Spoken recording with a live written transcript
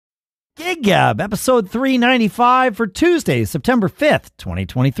Gig Gab, episode 395 for Tuesday, September 5th,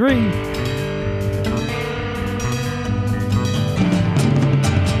 2023.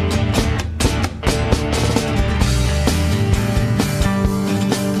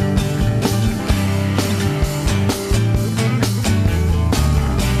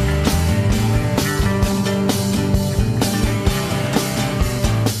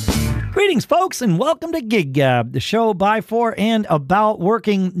 Greetings, folks, and welcome to Gig Gab, the show by, for, and about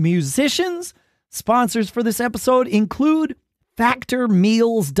working musicians. Sponsors for this episode include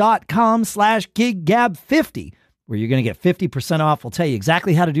factormeals.com/giggab50, where you're going to get 50% off. We'll tell you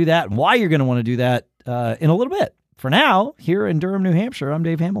exactly how to do that and why you're going to want to do that in a little bit. For now, here in Durham, New Hampshire, I'm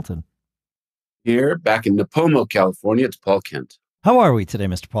Dave Hamilton. Here, back in Napomo, California, it's Paul Kent. How are we today,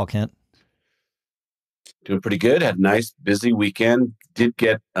 Mr. Paul Kent? Doing pretty good. Had a nice, busy weekend. Did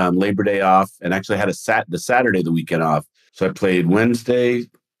get Labor Day off, and actually had the Saturday the weekend off. So I played Wednesday,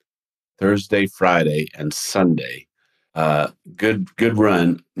 Thursday, Friday, and Sunday. Good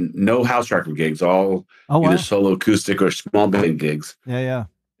run. No house record gigs. All either solo acoustic or small band gigs. Yeah.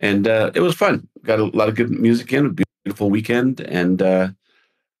 And it was fun. Got a lot of good music in. A beautiful weekend, and I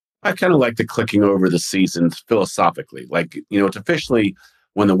kind of like the clicking over the seasons philosophically. Like, it's officially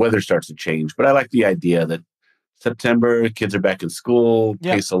when the weather starts to change, but I like the idea that September, kids are back in school,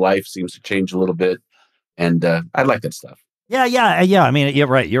 pace of life seems to change a little bit, and I like that stuff. Yeah. I mean, you're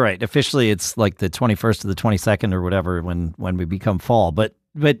right. Officially, it's like the 21st to the 22nd or whatever when we become fall. But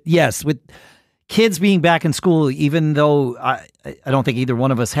yes, with kids being back in school, even though I don't think either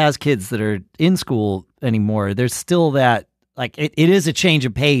one of us has kids that are in school anymore, there's still that, like, it is a change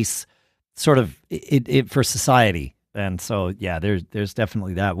of pace, sort of, it for society. And so, yeah, there's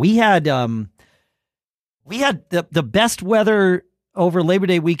definitely that. We had the best weather over Labor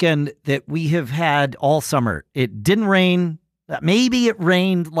Day weekend that we have had all summer. It didn't rain. Maybe it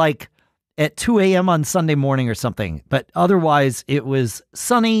rained like at 2 a.m. on Sunday morning or something, but otherwise it was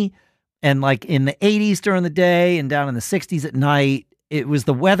sunny and like in the 80s during the day and down in the 60s at night. It was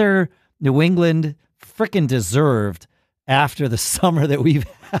the weather New England frickin' deserved after the summer that we've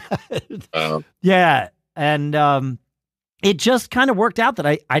had. Yeah. And it just kind of worked out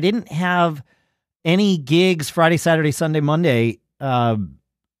that I didn't have any gigs Friday, Saturday, Sunday, Monday.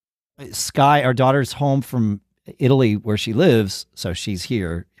 Sky, our daughter's home from Italy where she lives, so she's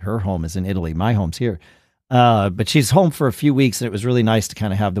here. Her home is in Italy. My home's here. But she's home for a few weeks, and it was really nice to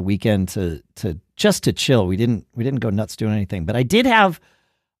kind of have the weekend to chill. We didn't go nuts doing anything. But I did have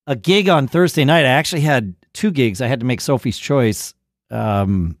a gig on Thursday night. I actually had two gigs. I had to make Sophie's choice.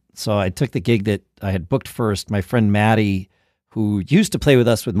 So I took the gig that I had booked first. My friend Maddie, who used to play with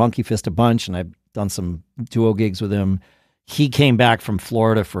us with Monkey Fist a bunch, and I've done some duo gigs with him. He came back from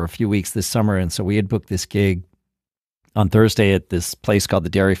Florida for a few weeks this summer, and so we had booked this gig on Thursday at this place called the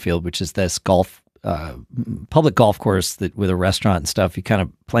Dairy Field, which is this public golf course that with a restaurant and stuff. You kind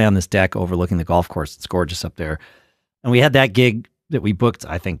of play on this deck overlooking the golf course. It's gorgeous up there. And we had that gig that we booked,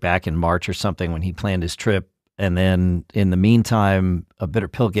 I think, back in March or something when he planned his trip. And then in the meantime, a Bitter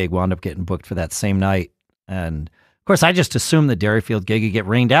Pill gig wound up getting booked for that same night. And of course, I just assumed the Dairyfield gig would get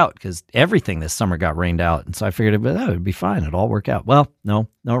rained out because everything this summer got rained out. And so I figured it would be fine. It'd all work out. Well, no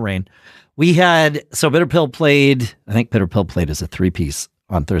rain. Bitter Pill played, I think Bitter Pill played as a three-piece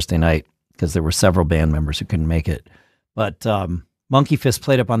on Thursday night because there were several band members who couldn't make it. But Monkey Fist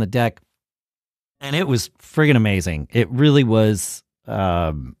played up on the deck, and it was friggin' amazing. It really was.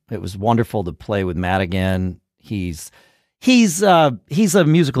 It was wonderful to play with Matt again. He's a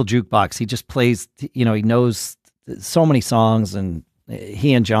musical jukebox. He just plays, he knows so many songs, and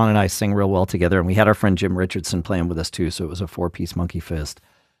he and John and I sing real well together. And we had our friend Jim Richardson playing with us too. So it was a 4-piece Monkey Fist.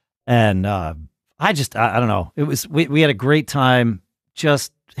 And I don't know. It was, we had a great time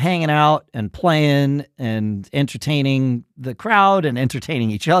just hanging out and playing and entertaining the crowd and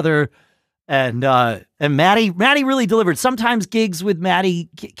entertaining each other. And Maddie really delivered. Sometimes gigs with Maddie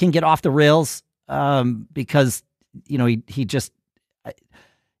can get off the rails. Because he just,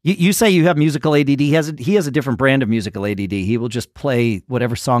 you say you have musical ADD. He has a different brand of musical ADD. He will just play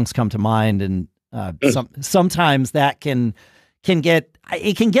whatever songs come to mind, and sometimes that can get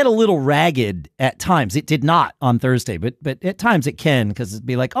a little ragged at times. It did not on Thursday, but at times it can, because it'd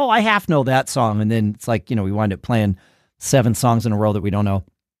be like, oh, I half know that song, and then it's like we wind up playing 7 songs in a row that we don't know.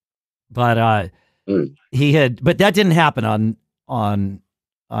 But but that didn't happen on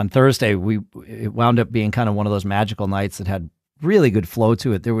Thursday. It wound up being kind of one of those magical nights that had really good flow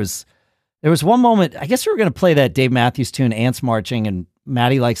to it. There was one moment, I guess we were going to play that Dave Matthews tune, Ants Marching, and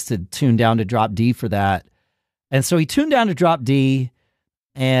Maddie likes to tune down to drop D for that. And so he tuned down to drop D,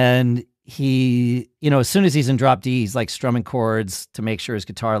 and as soon as he's in drop D, he's like strumming chords to make sure his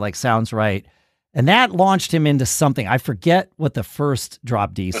guitar like sounds right. And that launched him into something. I forget what the first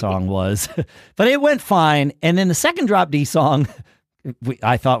drop D song was, but it went fine. And then the second drop D song,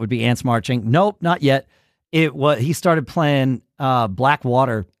 I thought would be Ants Marching. Nope, not yet. He started playing Black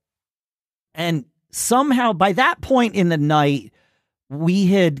Water. And somehow by that point in the night, we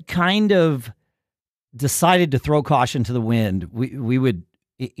had kind of decided to throw caution to the wind. We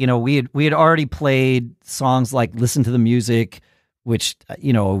had already played songs like Listen to the Music, which,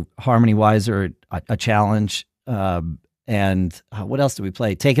 harmony wise are a challenge. And what else did we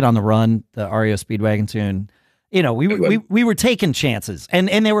play? Take It on the Run, the REO Speedwagon tune. We were taking chances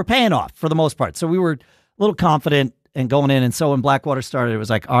and they were paying off for the most part. So we were a little confident and going in. And so when Blackwater started, it was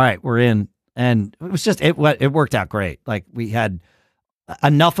like, all right, we're in. And it was just, it worked out great. Like we had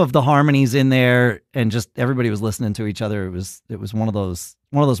enough of the harmonies in there and just everybody was listening to each other. It was one of those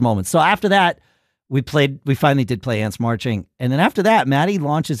moments. So after that, we finally did play Ants Marching. And then after that, Maddie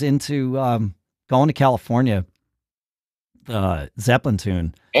launches into Going to California, Zeppelin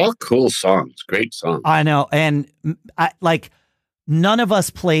tune. All cool songs, great songs. I know. And none of us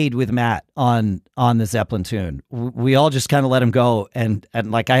played with Matt on the Zeppelin tune. We all just kind of let him go. And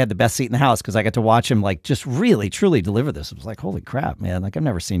like I had the best seat in the house because I got to watch him like just really, truly deliver this. It was like, holy crap, man. Like I've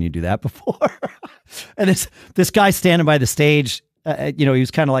never seen you do that before. And this guy standing by the stage, he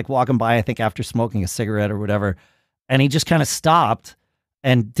was kind of like walking by, I think after smoking a cigarette or whatever. And he just kind of stopped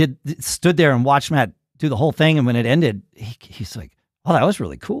and stood there and watched Matt do the whole thing. And when it ended, he's like, oh, that was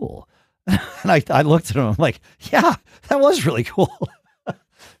really cool. And I looked at him. I'm like, yeah, that was really cool.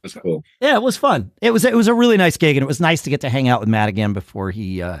 That's cool. Yeah, it was fun. It was a really nice gig, and it was nice to get to hang out with Matt again before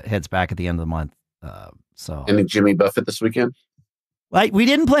he heads back at the end of the month. Any Jimmy Buffett this weekend? We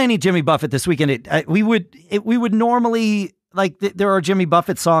didn't play any Jimmy Buffett this weekend. We would normally there are Jimmy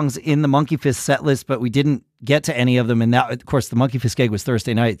Buffett songs in the Monkey Fist set list, but we didn't get to any of them. And that, of course, the Monkey Fist gig was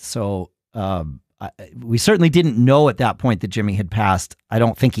Thursday night, so we certainly didn't know at that point that Jimmy had passed. I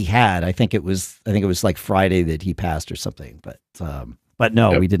don't think he had. I think it was like Friday that he passed or something. But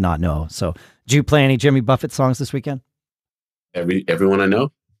no, We did not know. So, did you play any Jimmy Buffett songs this weekend? Everyone I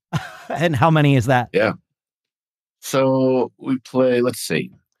know. And how many is that? Yeah. So we play. Let's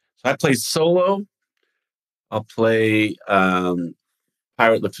see. So I play solo. I'll play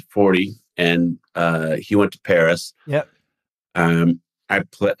Pirate Lifted 40, and he went to Paris. Yep. I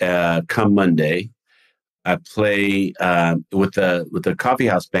play come Monday. I play with the Coffee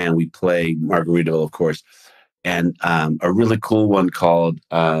House band. We play Margaritaville, of course, and a really cool one called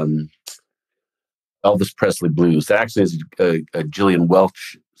Elvis Presley Blues. That actually is a Gillian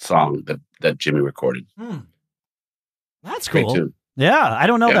Welch song that Jimmy recorded. That's cool. Too. Yeah, I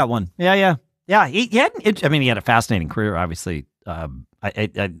don't know that one. Yeah. He had a fascinating career, obviously.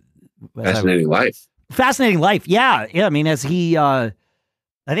 Fascinating life. Fascinating life. Yeah. I mean, as he.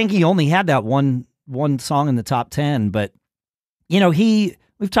 I think he only had that one song in the top 10, but we've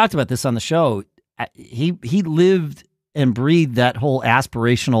talked about this on the show. He lived and breathed that whole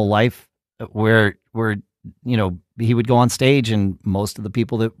aspirational life where he would go on stage and most of the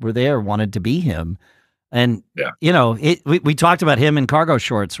people that were there wanted to be him. And we talked about him in cargo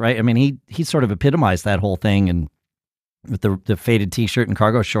shorts, right? I mean, he sort of epitomized that whole thing and with the faded t-shirt and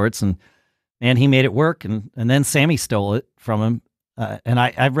cargo shorts, and he made it work, and then Sammy stole it from him. And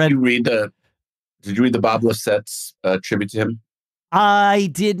I read. Did you read the Bob Lefsetz tribute to him? I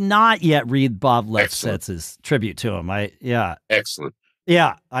did not yet read Bob Lefsetz's tribute to him. Excellent.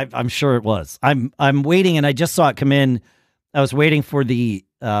 Yeah, I'm sure it was. I'm waiting, and I just saw it come in. I was waiting for the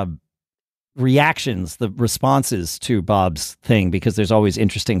reactions, the responses to Bob's thing, because there's always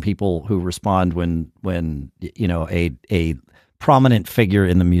interesting people who respond when a prominent figure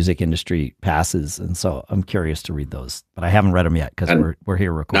in the music industry passes, and so I'm curious to read those, but I haven't read them yet because we're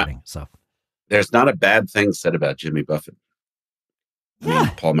here recording. So there's not a bad thing said about Jimmy Buffett. I mean,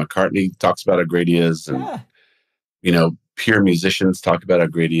 Paul McCartney talks about how great he is, and pure musicians talk about how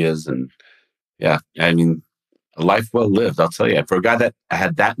great he is, and I mean, a life well lived. I'll tell you, for a guy that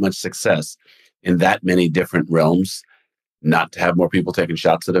had that much success in that many different realms, not to have more people taking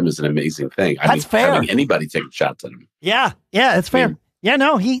shots at him is an amazing thing. That's fair. Having anybody taking shots at him. Yeah, it's fair. Yeah,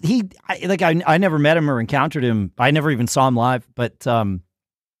 no, I never met him or encountered him. I never even saw him live, but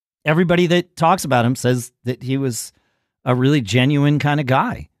everybody that talks about him says that he was a really genuine kind of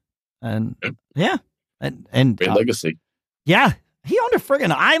guy. And and great legacy. Yeah, he owned a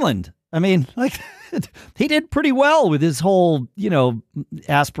friggin' island. I mean, he did pretty well with his whole,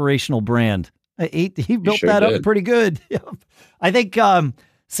 aspirational brand. He built that up pretty good. I think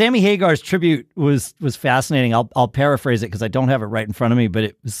Sammy Hagar's tribute was fascinating. I'll paraphrase it because I don't have it right in front of me, but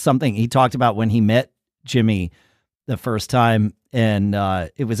it was something he talked about when he met Jimmy the first time, and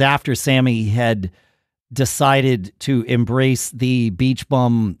it was after Sammy had decided to embrace the beach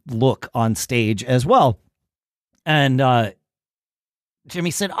bum look on stage as well. And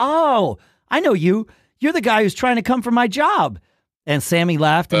Jimmy said, "Oh, I know you. You're the guy who's trying to come for my job." And Sammy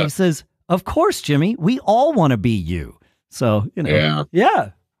laughed and he says, "Of course, Jimmy. We all want to be you." So, you know,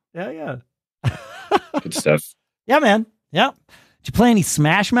 yeah. Good stuff. Yeah, man. Yeah. Did you play any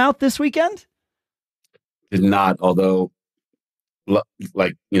Smash Mouth this weekend? Did not, although,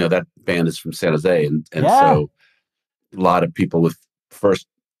 like, that band is from San Jose, and so a lot of people with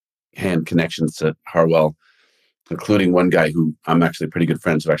first-hand connections to Harwell, including one guy who I'm actually pretty good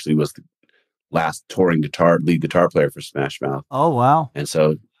friends who actually was the last touring lead guitar player for Smash Mouth. Oh, wow. And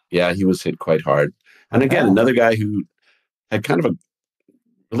so, yeah, he was hit quite hard. And again, another guy who had kind of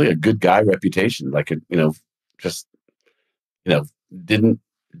really a good guy reputation, like, didn't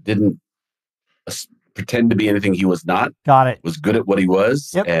pretend to be anything he was not. Got it. Was good at what he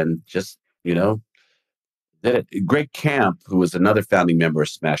was, and just, did it. Greg Camp, who was another founding member of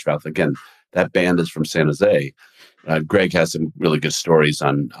Smash Mouth, again, that band is from San Jose. Greg has some really good stories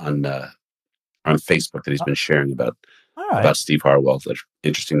on Facebook that he's been sharing about Steve Harwell that are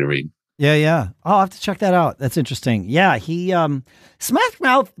interesting to read. Yeah. I'll have to check that out. That's interesting. Yeah, he Smash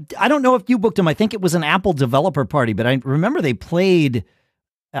Mouth, I don't know if you booked him. I think it was an Apple developer party, but I remember they played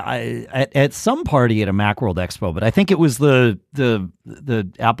at some party at a Macworld Expo, but I think it was the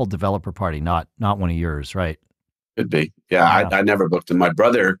Apple developer party, not one of yours, right? Could be. Yeah. I never booked him. My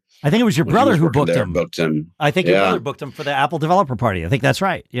brother, I think it was your brother who booked him. I think your brother booked him for the Apple developer party. I think that's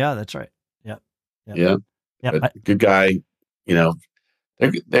right. Yeah, that's right. Yeah. Good guy. They're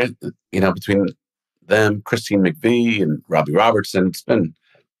between them, Christine McVie and Robbie Robertson, it's been,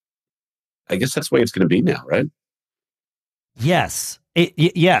 I guess that's the way it's going to be now, right? Yes.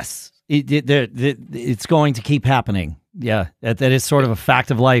 Yes. It's going to keep happening. Yeah. That is sort of a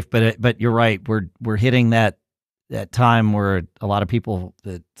fact of life, but you're right. We're hitting that time where a lot of people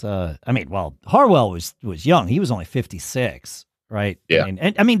Harwell was young. He was only 56, right?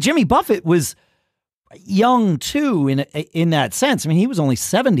 Yeah. I mean, Jimmy Buffett was young too in that sense. I mean, he was only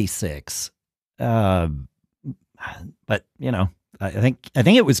 76. But I think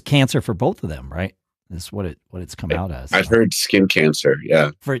it was cancer for both of them, right? Is what it's come out as. I've heard skin cancer.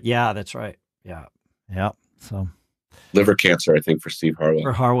 Yeah. That's right. Yeah. So liver cancer, I think, for Steve Harwell.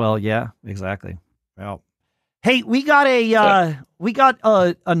 For Harwell, yeah, exactly. Well, hey, we got a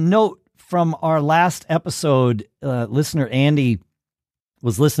note from our last episode. Listener Andy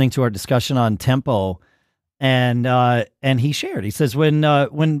was listening to our discussion on tempo, and he shared. He says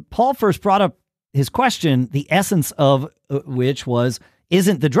when Paul first brought up his question, the essence of which was,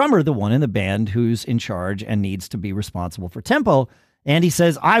 isn't the drummer the one in the band who's in charge and needs to be responsible for tempo? And he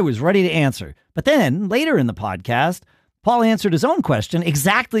says, I was ready to answer. But then later in the podcast, Paul answered his own question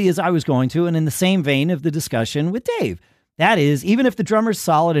exactly as I was going to, and in the same vein of the discussion with Dave. That is, even if the drummer's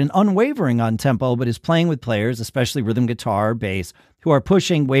solid and unwavering on tempo, but is playing with players, especially rhythm guitar, bass, who are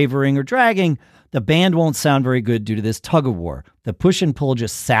pushing, wavering, or dragging, the band won't sound very good due to this tug-of-war. The push and pull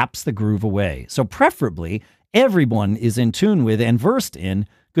just saps the groove away. So preferably, everyone is in tune with and versed in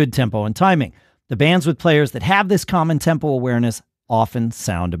good tempo and timing. The bands with players that have this common tempo awareness often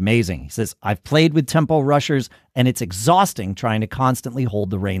sound amazing. He says, I've played with tempo rushers, and it's exhausting trying to constantly hold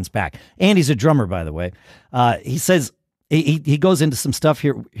the reins back. And he's a drummer, by the way. He says, he goes into some stuff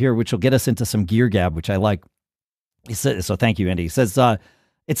here, which will get us into some gear gab, which I like. He says, so thank you, Andy. He says,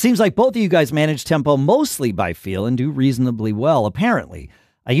 it seems like both of you guys manage tempo mostly by feel and do reasonably well, apparently.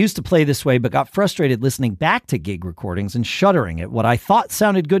 I used to play this way, but got frustrated listening back to gig recordings and shuddering at what I thought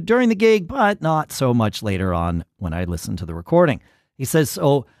sounded good during the gig, but not so much later on when I listened to the recording. He says,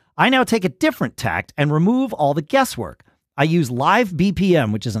 so I now take a different tact and remove all the guesswork. I use Live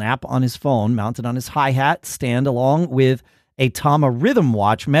BPM, which is an app on his phone mounted on his hi-hat stand, along with a Tama Rhythm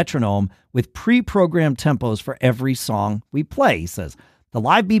Watch metronome with pre-programmed tempos for every song we play. He says, the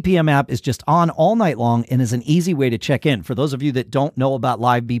Live BPM app is just on all night long and is an easy way to check in. For those of you that don't know about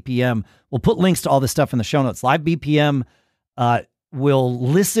Live BPM, we'll put links to all this stuff in the show notes. Live BPM will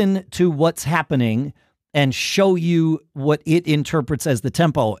listen to what's happening and show you what it interprets as the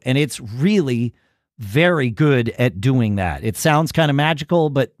tempo. And it's really very good at doing that. It sounds kind of magical,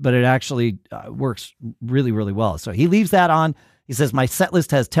 but it actually works really, really well. So he leaves that on. He says, my set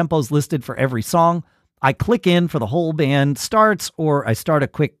list has tempos listed for every song. I click in for the whole band starts, or I start a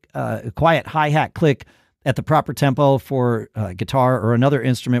quick, quiet hi-hat click at the proper tempo for guitar or another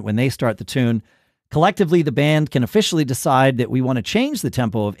instrument when they start the tune. Collectively, the band can officially decide that we want to change the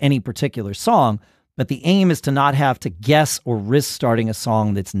tempo of any particular song, but the aim is to not have to guess or risk starting a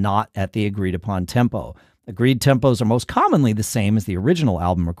song that's not at the agreed upon tempo. Agreed tempos are most commonly the same as the original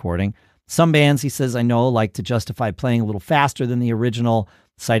album recording. Some bands, he says, I know, like to justify playing a little faster than the original,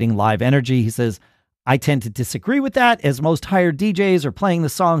 citing live energy. He says, I tend to disagree with that, as most hired DJs are playing the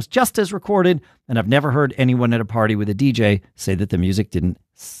songs just as recorded, and I've never heard anyone at a party with a DJ say that the music didn't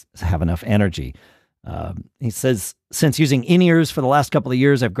have enough energy. He says, since using in-ears for the last couple of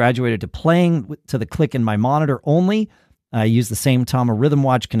years, I've graduated to playing to the click in my monitor only. I use the same Tama rhythm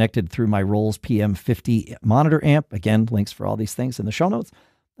watch connected through my Rolls PM50 monitor amp. Again, links for all these things in the show notes.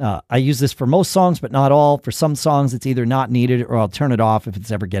 I use this for most songs, but not all. For some songs, it's either not needed or I'll turn it off if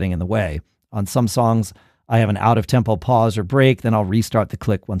it's ever getting in the way. On some songs, I have an out-of-tempo pause or break, then I'll restart the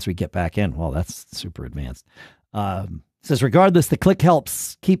click once we get back in. Well, that's super advanced. Says, regardless, the click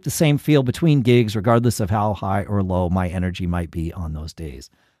helps keep the same feel between gigs, regardless of how high or low my energy might be on those days.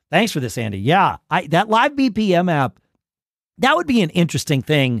 Thanks for this, Andy. Yeah, that live BPM app, that would be an interesting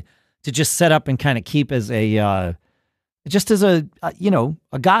thing to just set up and kind of keep as a, just as a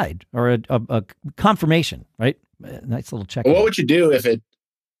guide or a confirmation, right? A nice little check. Well, what would you do if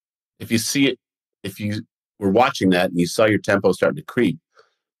you see it, if you were watching that and you saw your tempo starting to creep?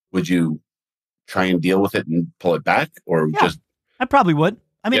 Would you try and deal with it and pull it back, or just? I probably would.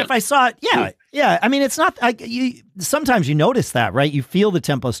 I mean, if I saw it, yeah. I mean, it's not like sometimes you notice that, right? You feel the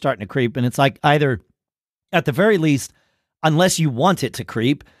tempo starting to creep, and it's like either, at the very least, unless you want it to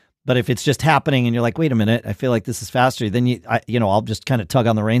creep, but if it's just happening and you're like, wait a minute, I feel like this is faster, then I'll just kind of tug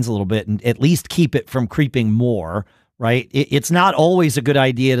on the reins a little bit and at least keep it from creeping more, right? It's not always a good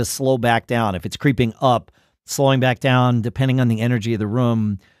idea to slow back down. If it's creeping up, slowing back down, depending on the energy of the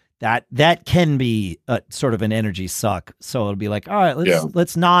room, that can be sort of an energy suck. So it'll be like, all right,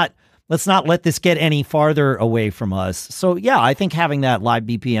 let's not let this get any farther away from us. So yeah, I think having that live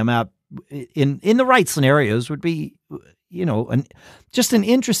BPM app in the right scenarios would be, just an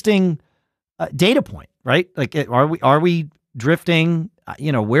interesting data point, right? Like, are we drifting?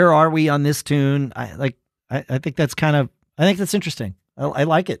 Where are we on this tune? I think that's interesting. I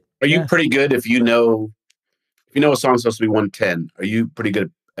like it. Are you pretty good if you know a song's supposed to be 110? Are you pretty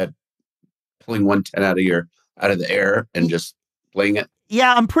good at pulling 110 out of the air and just playing it?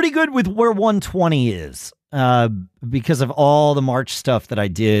 Yeah, I'm pretty good with where 120 is because of all the March stuff that I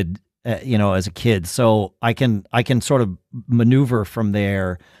did, as a kid. So I can sort of maneuver from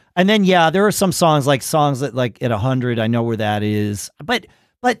there. And then, there are some songs that like at 100, I know where that is. But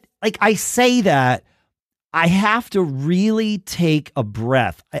like I say that, I have to really take a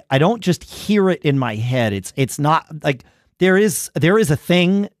breath. I don't just hear it in my head. It's not like there is a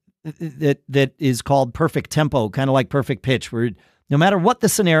thing that is called perfect tempo, kind of like perfect pitch, where no matter what the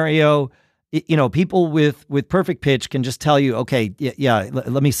scenario, people with perfect pitch can just tell you, okay,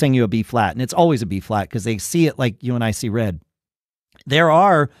 let me sing you a B flat. And it's always a B flat because they see it like you and I see red.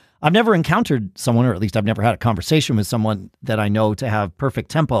 I've never encountered someone, or at least I've never had a conversation with someone that I know to have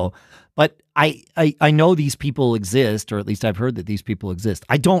perfect tempo, but I know these people exist, or at least I've heard that these people exist.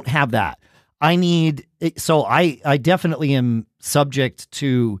 I don't have that. So I definitely am subject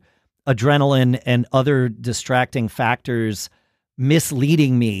to adrenaline and other distracting factors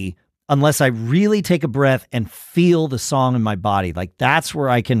misleading me unless I really take a breath and feel the song in my body. Like that's where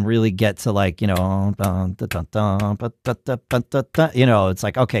I can really get to it's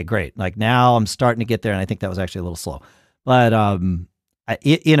like, okay, great. Like now I'm starting to get there. And I think that was actually a little slow, but,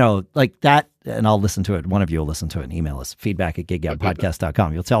 like that, and I'll listen to it. One of you will listen to it and email us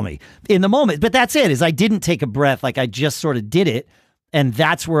feedback@giggabpodcast.com. You'll tell me in the moment, but that's it, is I didn't take a breath. Like I just sort of did it. And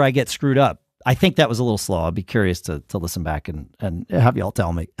that's where I get screwed up. I think that was a little slow. I'll be curious to listen back and have y'all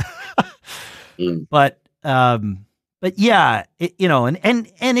tell me. But yeah, and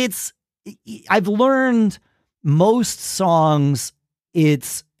it's, I've learned most songs,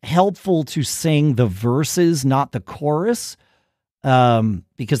 it's helpful to sing the verses, not the chorus.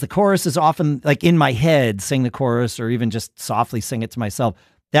 Because the chorus is often like in my head, sing the chorus or even just softly sing it to myself.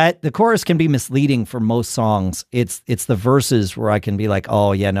 That the chorus can be misleading for most songs. It's the verses where I can be like,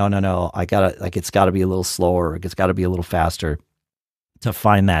 oh yeah, no. It's gotta be a little slower. It's gotta be a little faster to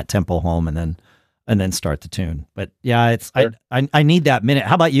find that tempo home and then start the tune. But yeah, I need that minute.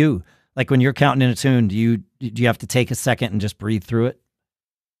 How about you? Like when you're counting in a tune, do you have to take a second and just breathe through it?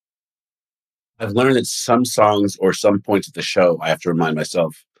 I've learned that some songs or some points of the show, I have to remind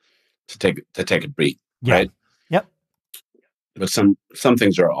myself to take a breath. Yeah. Right? Yep. But some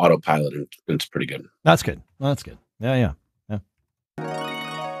things are autopilot, and it's pretty good. That's good. That's good. Yeah.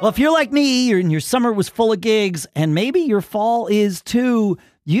 Well, if you're like me and your summer was full of gigs and maybe your fall is too,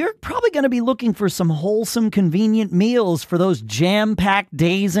 you're probably going to be looking for some wholesome, convenient meals for those jam-packed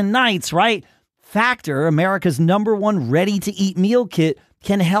days and nights, right? Factor, America's #1 ready-to-eat meal kit,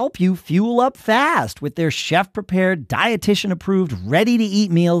 can help you fuel up fast with their chef-prepared, dietitian-approved,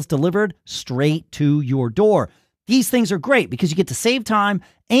 ready-to-eat meals delivered straight to your door. These things are great because you get to save time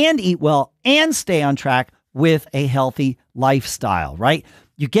and eat well and stay on track with a healthy lifestyle, right?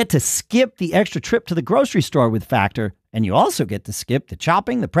 You get to skip the extra trip to the grocery store with Factor, and you also get to skip the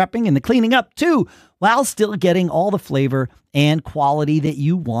chopping, the prepping, and the cleaning up too, while still getting all the flavor and quality that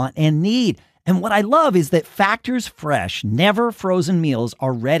you want and need. And what I love is that Factor's fresh, never frozen meals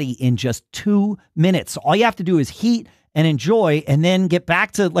are ready in just 2 minutes. So all you have to do is heat and enjoy, and then get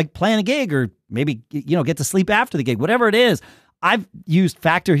back to like playing a gig, or maybe, get to sleep after the gig, whatever it is. I've used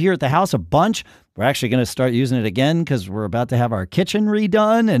Factor here at the house a bunch. We're actually going to start using it again because we're about to have our kitchen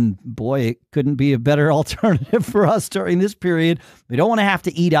redone. And boy, it couldn't be a better alternative for us during this period. We don't want to have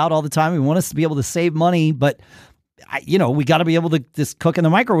to eat out all the time. We want us to be able to save money, but we got to be able to just cook in the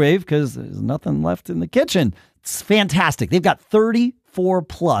microwave because there's nothing left in the kitchen. It's fantastic. They've got 34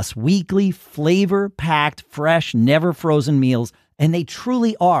 plus weekly flavor-packed, fresh, never frozen meals, and they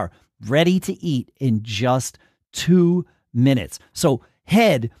truly are ready to eat in just 2 minutes. So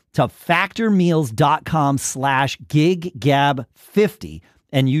head to factormeals.com/giggab50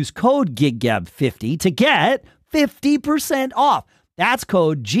 and use code giggab50 to get 50% off. That's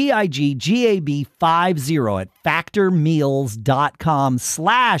code GIGGAB50 at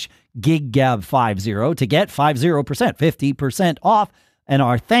factormeals.com/giggab50 to get 50% off. And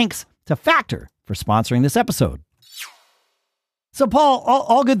our thanks to Factor for sponsoring this episode. So, Paul,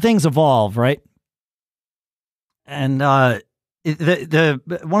 all good things evolve, right? And the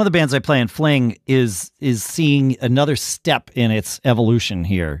one of the bands I play in, Fling, is seeing another step in its evolution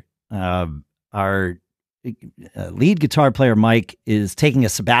here. Our lead guitar player, Mike, is taking a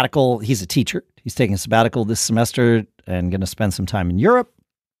sabbatical. He's a teacher. He's taking a sabbatical this semester and going to spend some time in Europe,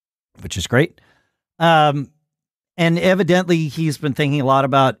 which is great. And evidently he's been thinking a lot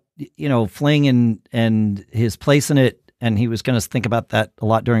about, Fling and his place in it. And he was going to think about that a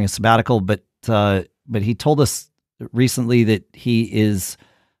lot during a sabbatical, but he told us recently that he is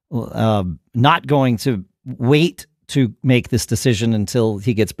not going to wait to make this decision until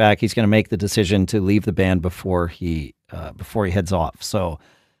he gets back. He's going to make the decision to leave the band before he heads off. So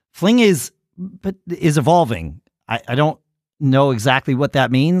Fling is evolving. I don't know exactly what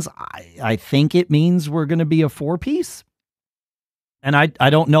that means. I think it means we're going to be a 4-piece, and I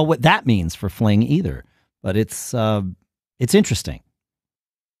don't know what that means for Fling either. But it's interesting.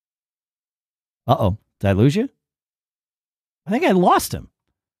 Uh-oh, did I lose you? I think I lost him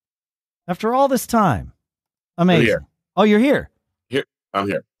after all this time. Amazing. Oh, you're here. Here, I'm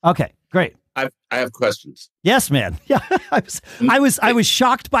here. Okay, great. I have questions. Yes, man. Yeah, I was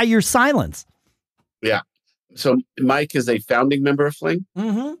shocked by your silence. Yeah. So Mike is a founding member of Fling?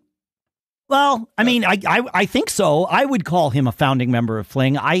 Mm-hmm. Well, I mean, I think so. I would call him a founding member of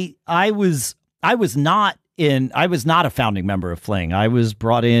Fling. I was not a founding member of Fling. I was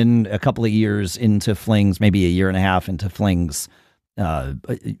brought in a couple of years into Fling's, maybe a year and a half into Fling's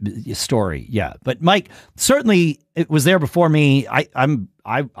story. Yeah. But Mike certainly it was there before me.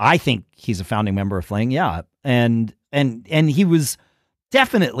 I think he's a founding member of Fling. Yeah. And he was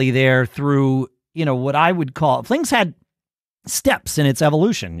definitely there through, what I would call, Fling's had steps in its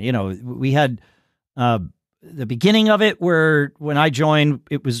evolution. We had the beginning of it where when I joined,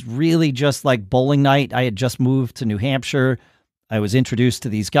 it was really just like bowling night. I had just moved to New Hampshire. I was introduced to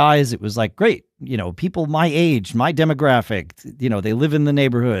these guys. It was like, great, people my age, my demographic, they live in the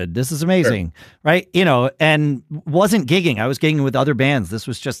neighborhood. This is amazing, sure. Right? And wasn't gigging. I was gigging with other bands. This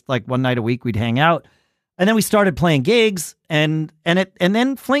was just like one night a week we'd hang out. And then we started playing gigs, and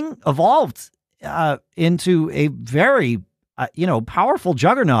then Fling evolved into a very, powerful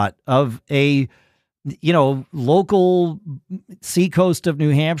juggernaut of a, local seacoast of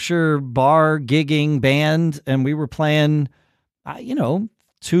New Hampshire bar gigging band. And we were playing, 2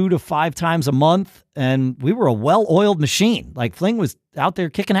 to 5 times a month. And we were a well-oiled machine. Like Fling was out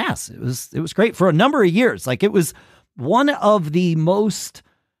there kicking ass. It was great for a number of years. Like it was one of the most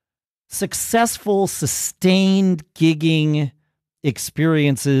successful, sustained gigging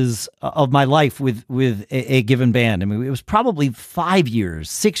experiences of my life with a given band. I mean, it was probably 5 years,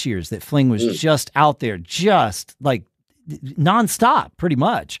 6 years that Fling was just out there, just like nonstop, pretty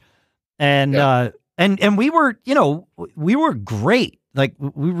much. And and we were, we were great. Like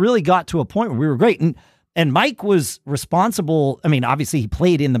we really got to a point where we were great. And Mike was responsible. I mean, obviously he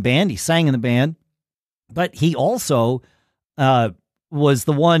played in the band, he sang in the band, but he also was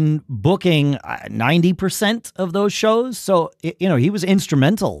the one booking 90% of those shows. So, he was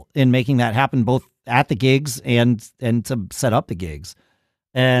instrumental in making that happen, both at the gigs and to set up the gigs.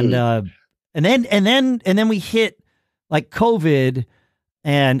 And then we hit like COVID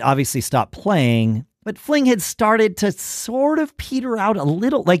and obviously stopped playing, but Fling had started to sort of peter out a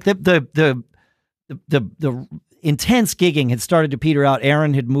little. Like the intense gigging had started to peter out.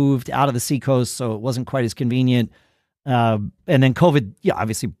 Aaron had moved out of the Seacoast, so it wasn't quite as convenient. And then COVID,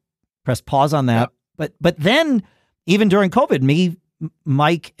 obviously pressed pause on that. Yeah. But then even during COVID, me,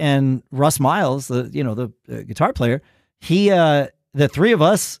 Mike, and Russ Miles, the guitar player, the three of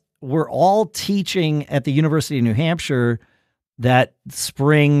us were all teaching at the University of New Hampshire that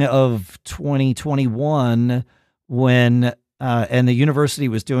spring of 2021 when and the university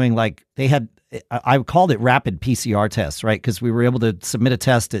was doing I called it rapid PCR tests, right? Because we were able to submit a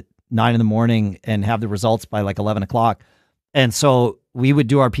test at 9 a.m. and have the results by like 11 o'clock. And so we would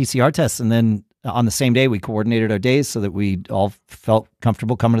do our PCR tests, and then on the same day we coordinated our days so that we all felt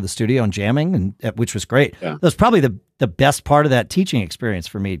comfortable coming to the studio and jamming, and which was great. Yeah. That was probably the best part of that teaching experience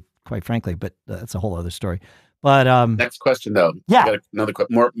for me, quite frankly, but that's a whole other story. But next question though. Yeah. Got another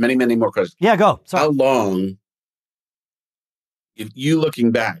many more questions. Yeah, go. Sorry. How long, if you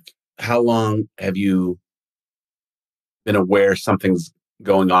looking back, how long have you been aware something's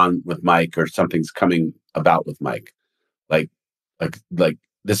going on with Mike or something's coming about with Mike? Like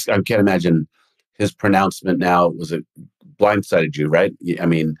this, I can't imagine his pronouncement now blindsided you, right? I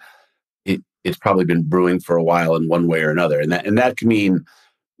mean, it's probably been brewing for a while in one way or another. And that can mean,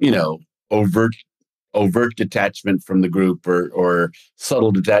 overt detachment from the group or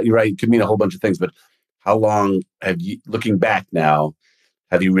subtle detachment, right? It could mean a whole bunch of things, but how long have you, looking back now,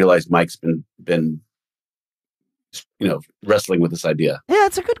 have you realized Mike's been wrestling with this idea? Yeah,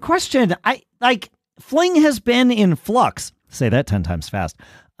 it's a good question. Fling has been in flux, say that 10 times fast,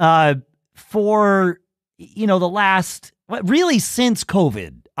 for, the last, really since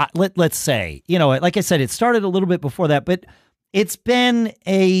COVID, let's say, like I said, it started a little bit before that, but it's been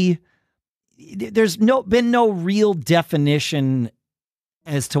there's been no real definition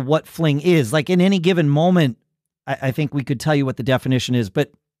as to what Fling is. Like in any given moment, I think we could tell you what the definition is,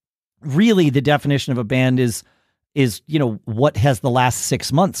 but really the definition of a band is, what has the last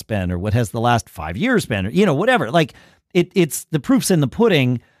 6 months been, or what has the last 5 years been, or, whatever. Like it's the proof's in the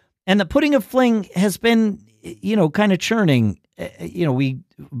pudding, and the pudding of Fling has been, kind of churning. We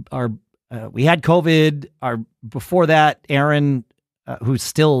had COVID. Before that, Aaron, who's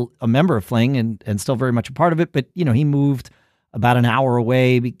still a member of Fling and still very much a part of it, but he moved about an hour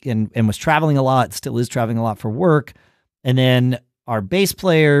away and was traveling a lot, still is traveling a lot for work. And then our bass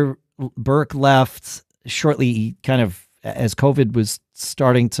player, Burke, left shortly, kind of as COVID was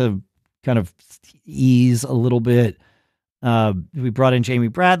starting to kind of ease a little bit. We brought in Jamie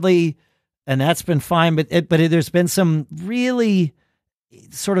Bradley, and that's been fine. But there's been some really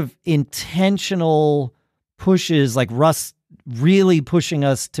sort of intentional pushes, like Russ really pushing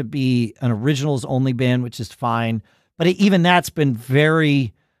us to be an originals only band, which is fine. But even that's been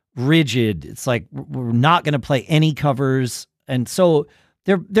very rigid. It's like we're not going to play any covers. And so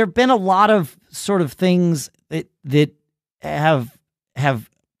there've been a lot of sort of things that have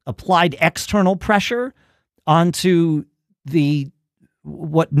applied external pressure onto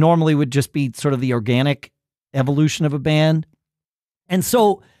what normally would just be sort of the organic evolution of a band. And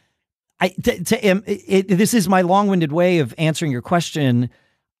so this is my long-winded way of answering your question.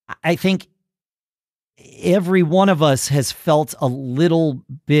 I think every one of us has felt a little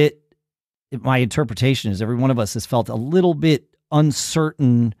bit, my interpretation is every one of us has felt a little bit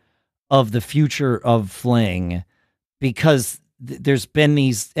uncertain of the future of Fling, because there's been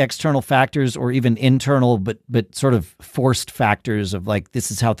these external factors, or even internal, but sort of forced factors of like,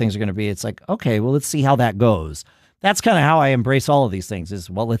 this is how things are going to be. It's like, okay, well, let's see how that goes. That's kind of how I embrace all of these things is,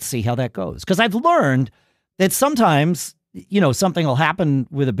 well, let's see how that goes. Because I've learned that sometimes, something will happen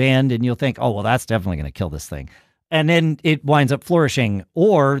with a band and you'll think, oh, well, that's definitely going to kill this thing. And then it winds up flourishing.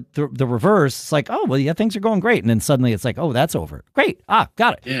 Or the reverse, it's like, oh, well, yeah, things are going great. And then suddenly it's like, oh, that's over. Great.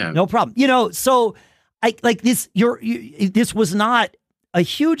 Got it. Yeah. No problem. So I like this, this was not a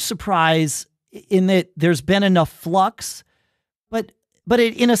huge surprise in that there's been enough flux, but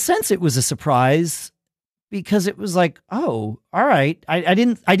in a sense it was a surprise because it was like, oh, all right. I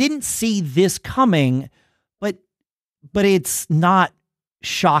didn't see this coming, but it's not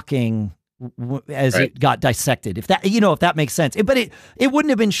shocking as it got dissected. If that makes sense. But it wouldn't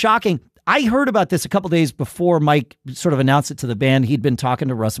have been shocking. I heard about this a couple days before Mike sort of announced it to the band. He'd been talking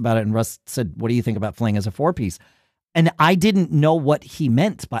to Russ about it, and Russ said, what do you think about Fling as a 4-piece? And I didn't know what he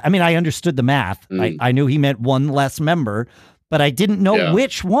meant by, I understood the math. I knew he meant one less member, but I didn't know Yeah.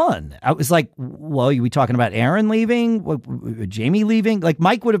 which one. I was like, well, are we talking about Aaron leaving? Jamie leaving? Like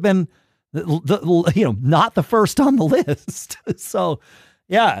Mike would have been, not the first on the list. So,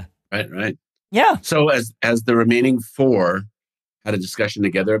 yeah. Right. Yeah. So as the remaining 4 had a discussion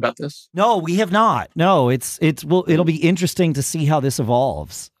together about this? No, we have not. No, it'll be interesting to see how this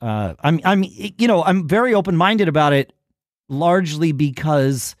evolves. I'm very open-minded about it, largely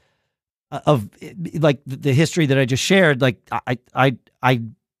because of like the history that I just shared. Like I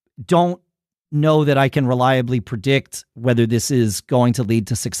don't know that I can reliably predict whether this is going to lead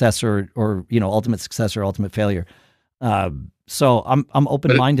to success or ultimate success or ultimate failure. So I'm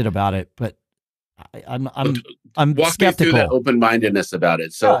open-minded about it, but I'm walk skeptical. me through that open-mindedness about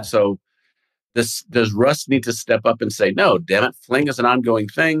it. So does Russ need to step up and say, no, damn it, Fling is an ongoing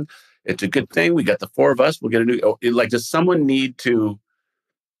thing. It's a good thing. We got the 4 of us. We'll get a new. Like, does someone need to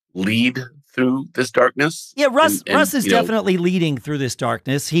lead through this darkness? Yeah, Russ is definitely leading through this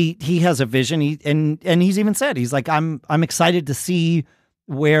darkness. He has a vision. And he's even said, he's like, I'm excited to see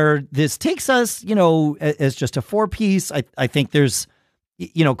where this takes us. As just a 4-piece. I think there's,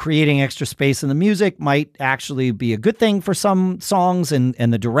 creating extra space in the music might actually be a good thing for some songs and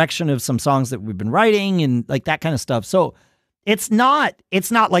the direction of some songs that we've been writing and like that kind of stuff. So it's not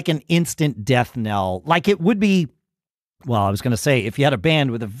like an instant death knell like it would be. Well, I was going to say, if you had a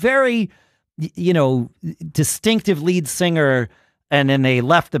band with a very, distinctive lead singer and then they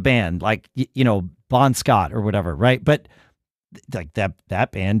left the band, like, Bon Scott or whatever, right? But like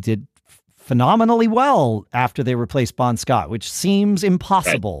that band did phenomenally well after they replaced Bon Scott, which seems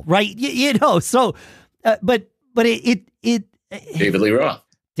impossible, right? So, but it David Lee Roth.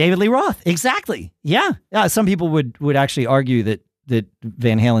 David Lee Roth, exactly. Yeah. Some people would actually argue that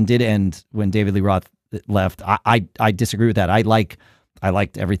Van Halen did end when David Lee Roth left. I disagree with that. I liked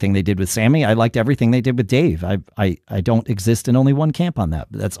everything they did with Sammy. I liked everything they did with Dave. I don't exist in only one camp on that.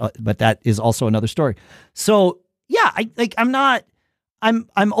 But that is also another story. So yeah,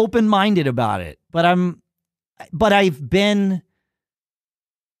 I'm open-minded about it, but I've been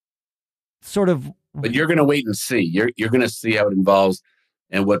sort of. But you're going to wait and see. You're going to see how it evolves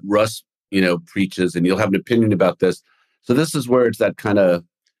and what Russ, preaches, and you'll have an opinion about this. So this is where it's that kind of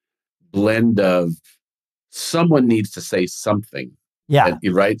blend of someone needs to say something. Yeah.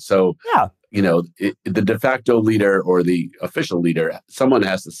 Right. So, yeah. The de facto leader or the official leader, someone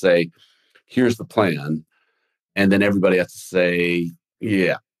has to say, here's the plan. And then everybody has to say,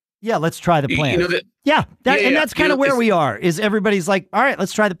 yeah. Yeah, let's try the plan. And that's kind of where we are. Is everybody's like, all right,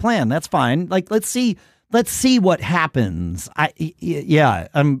 let's try the plan. That's fine. Like, let's see what happens.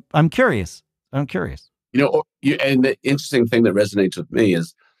 I'm curious. And the interesting thing that resonates with me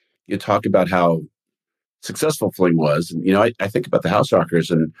is you talk about how successful Fling was, and I think about the House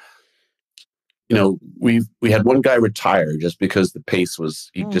Rockers, and we had one guy retire just because the pace was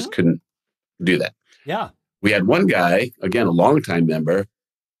he just couldn't do that. Yeah. We had one guy, again, a longtime member,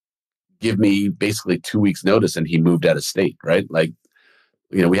 give me basically 2 weeks notice and he moved out of state, right? Like,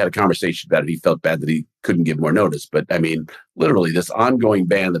 we had a conversation about it. He felt bad that he couldn't give more notice. But I mean, literally this ongoing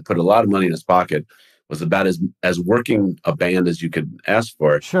band that put a lot of money in his pocket was about as working a band as you could ask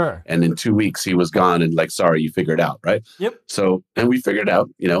for. Sure. And in 2 weeks he was gone and like, sorry, you figured it out, right? Yep. So, and we figured it out,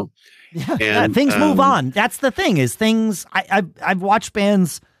 and things move on. That's the thing is I've watched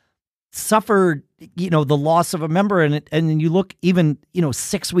bands suffer, the loss of a member and then you look even,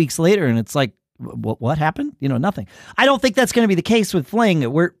 6 weeks later and it's like, what happened? Nothing. I don't think that's going to be the case with Fling.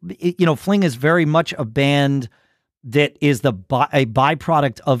 Fling is very much a band that is a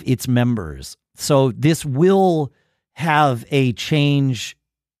byproduct of its members. So this will have a change,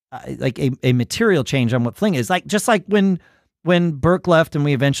 like a material change on what Fling is. Like, just like when Burke left and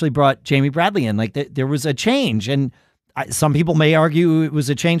we eventually brought Jamie Bradley in, like there was a change. And some people may argue it was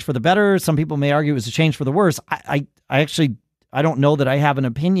a change for the better. Some people may argue it was a change for the worse. I don't know that I have an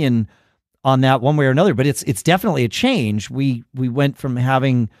opinion on that one way or another, but it's definitely a change. We went from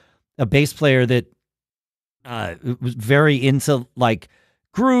having a bass player that was very into like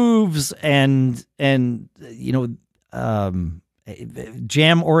grooves and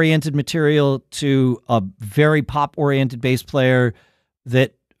jam oriented material to a very pop oriented bass player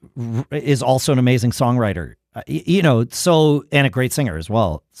that is also an amazing songwriter. And a great singer as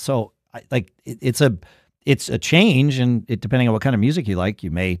well. So it's a change, and depending on what kind of music you like,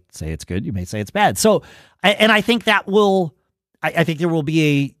 you may say it's good, you may say it's bad. So, I think I think there will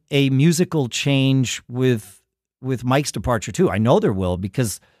be a musical change with Mike's departure too. I know there will,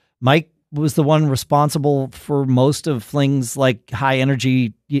 because Mike was the one responsible for most of Fling's like high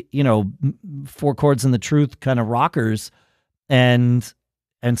energy, four chords and the truth kind of rockers. And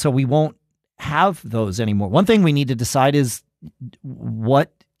so we won't have those anymore. One thing we need to decide is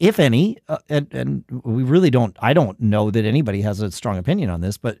what, if any, and we really don't, I don't know that anybody has a strong opinion on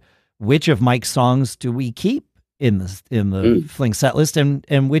this, but which of Mike's songs do we keep in the Fling set list,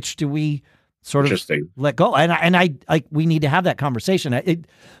 and which do we sort of let go? And I we need to have that conversation.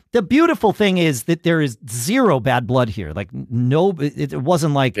 The beautiful thing is that there is zero bad blood here. Like, no, it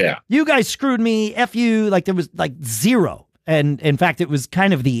wasn't like, you guys screwed me, F you. Like, there was like zero. And in fact, it was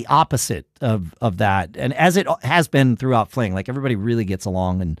kind of the opposite of that. And as it has been throughout Fling, like, everybody really gets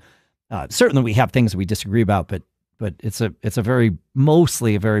along. And certainly we have things that we disagree about, but it's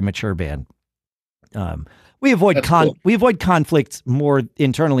mostly a very mature band. We avoid conflict more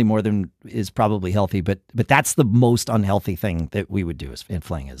internally more than is probably healthy, but that's the most unhealthy thing that we would do in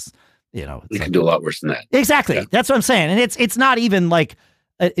Fling is, we can do a lot worse than that. Exactly. Yeah. That's what I'm saying. And it's not even like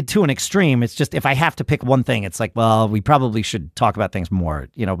to an extreme. It's just, if I have to pick one thing, it's like, well, we probably should talk about things more,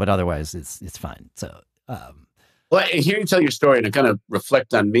 but otherwise it's fine. So, well, I hear you tell your story and I kind of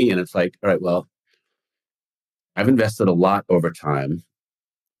reflect on me, and it's like, all right, well, I've invested a lot over time.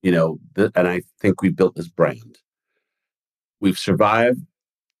 And I think we built this brand. We've survived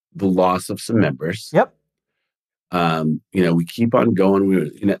the loss of some members. Yep. We keep on going.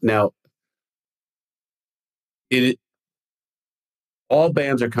 Now, all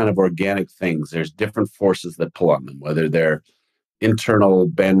bands are kind of organic things. There's different forces that pull on them, whether they're internal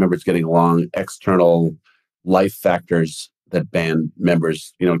band members getting along, external life factors that band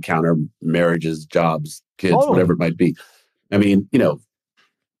members, encounter, marriages, jobs, kids, whatever it might be. I mean,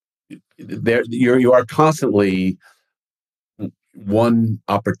 you are constantly one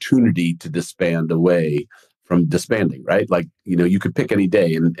opportunity to disband away from disbanding, right? Like, you could pick any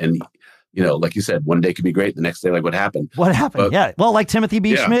day and like you said, one day could be great. The next day, like, what happened? Yeah. Well, like Timothy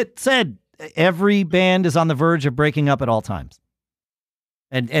B. Schmidt said, every band is on the verge of breaking up at all times.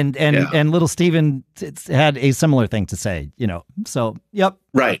 And Little Steven had a similar thing to say, so, yep.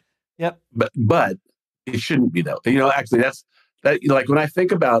 Right. Yep. But it shouldn't be though. Actually that, like, when I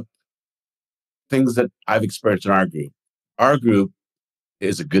think about things that I've experienced in our group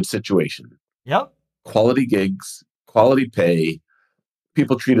is a good situation. Yep. Quality gigs, quality pay,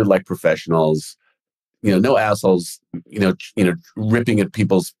 people treated like professionals, no assholes, ripping at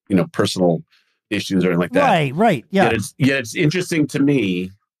people's, personal issues or anything like that. Right. Yeah. Yet it's interesting to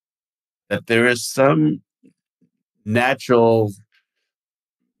me that there is some natural,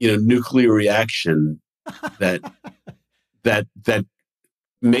 nuclear reaction that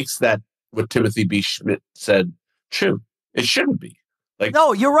makes that what Timothy B. Schmidt said true. It shouldn't be. Like,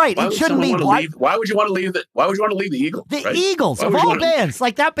 no, you're right. It shouldn't be. Why would you want to leave the Eagles? The Eagles of all bands,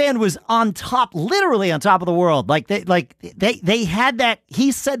 like, that band was on top, literally on top of the world. Like they had that.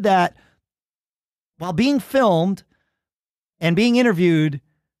 He said that while being filmed and being interviewed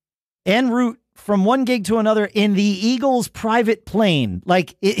en route from one gig to another in the Eagles' private plane.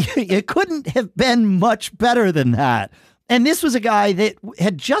 Like, it couldn't have been much better than that. And this was a guy that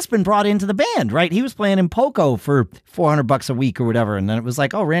had just been brought into the band, right? He was playing in Poco for $400 a week or whatever. And then it was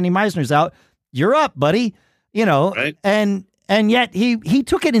like, oh, Randy Meisner's out. You're up, buddy. Right. And yet he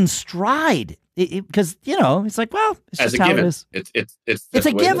took it in stride because, it's like, well, it's just how it is. It's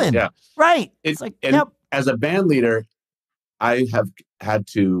a given. Yeah. Right. It's like, yep. As a band leader, I have had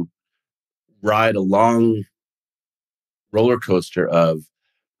to ride a long roller coaster of,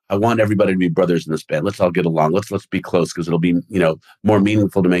 I want everybody to be brothers in this band. Let's all get along. Let's be close because it'll be, more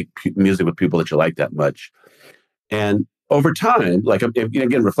meaningful to make music with people that you like that much. And over time, like,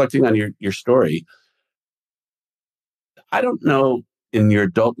 again, reflecting on your story, I don't know in your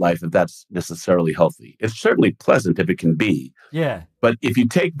adult life if that's necessarily healthy. It's certainly pleasant if it can be. Yeah. But if you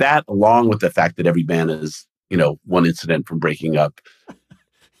take that along with the fact that every band is, one incident from breaking up,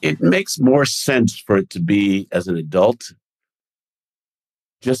 it makes more sense for it to be, as an adult,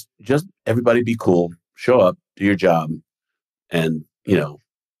 just everybody be cool, show up, do your job, and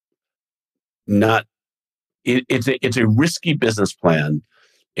not. It's a risky business plan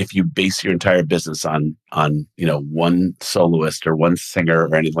if you base your entire business on one soloist or one singer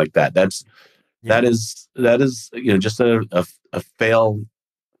or anything like that. That is just a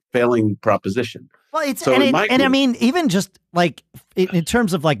failing proposition. Well, I mean, even just like in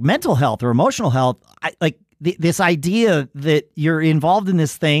terms of like mental health or emotional health, this idea that you're involved in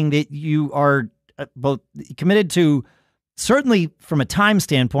this thing that you are both committed to, certainly from a time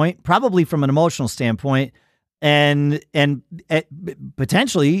standpoint, probably from an emotional standpoint, and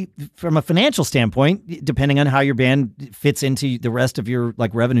potentially from a financial standpoint, depending on how your band fits into the rest of your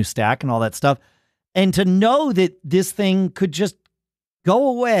like revenue stack and all that stuff. And to know that this thing could just go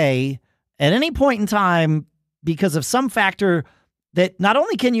away at any point in time because of some factor that not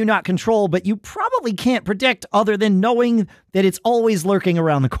only can you not control, but you probably can't predict other than knowing that it's always lurking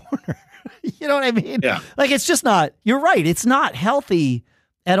around the corner. You know what I mean? Yeah. Like, it's just not, you're right. It's not healthy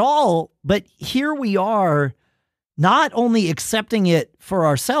at all. But here we are, not only accepting it for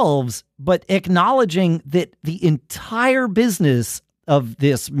ourselves, but acknowledging that the entire business of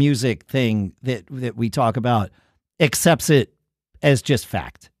this music thing that we talk about accepts it as just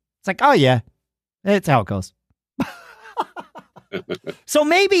fact. It's like, oh yeah, it's how it goes. So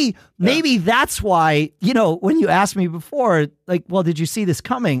maybe that's why, you know, when you asked me before, like, well, did you see this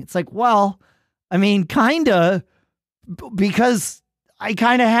coming? It's like, well, I mean, kinda, because I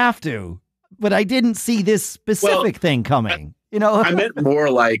kind of have to, but I didn't see this specific thing coming, you know? I meant more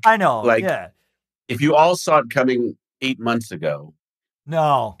like, I know, like, yeah. if you all saw it coming 8 months ago,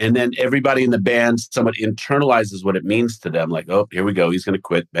 No. and then everybody in the band somewhat internalizes what it means to them, like, oh, here we go, he's going to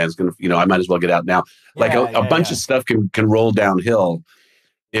quit, band's going to, you know, I might as well get out now. Like a bunch of stuff can roll downhill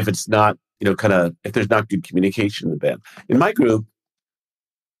if it's not, you know, kind of, if there's not good communication in the band. In my group,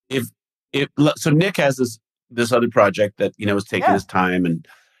 so Nick has this other project that, you know, is taking his time, and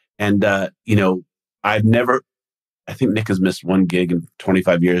you know, I think Nick has missed one gig in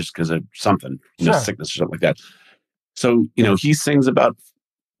 25 years because of something, you know, sickness or something like that. So, you know, he sings about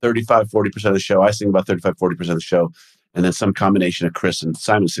 35-40% of the show. I sing about 35-40% of the show. And then some combination of Chris and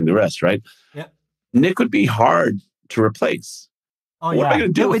Simon sing the rest, right? Yeah. Nick would be hard to replace. Oh, what am I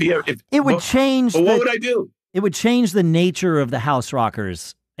going to do it would change. What would I do? It would change the nature of the House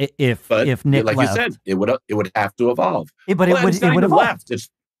Rockers if Nick like left. You said, it would have to evolve. It would have left.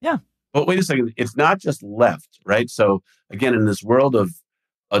 But wait a second. It's not just left, right? So again, in this world of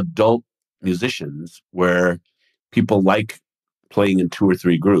adult musicians where people like playing in 2 or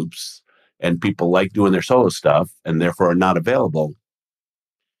 3 groups and people like doing their solo stuff and therefore are not available.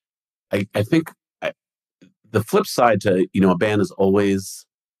 I think the flip side to, you know, a band is always,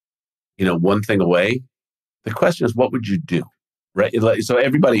 you know, one thing away. The question is, what would you do? Right. So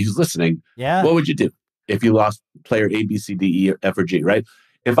everybody who's listening, what would you do if you lost player A, B, C, D, E, or F, or G, right?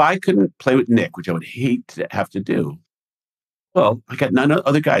 If I couldn't play with Nick, which I would hate to have to do, well, I got 9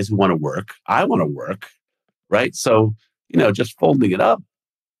 other guys who want to work. I want to work. Right. So, you know, just folding it up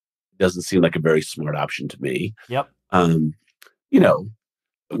doesn't seem like a very smart option to me. Yep. You know,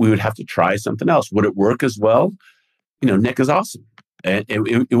 we would have to try something else. Would it work as well? You know, Nick is awesome. And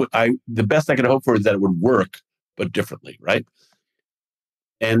the best I could hope for is that it would work, but differently. Right.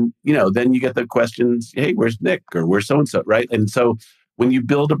 And, you know, then you get the questions, hey, where's Nick? Or where's so-and-so? Right. And so when you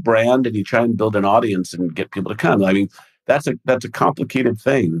build a brand and you try and build an audience and get people to come, I mean, that's a complicated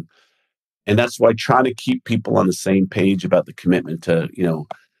thing. And that's why trying to keep people on the same page about the commitment to, you know,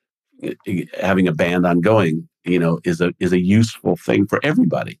 having a band ongoing, you know, is a useful thing for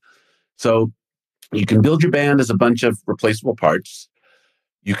everybody. So you can build your band as a bunch of replaceable parts.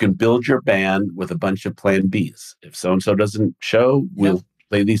 You can build your band with a bunch of plan Bs. If so-and-so doesn't show, we'll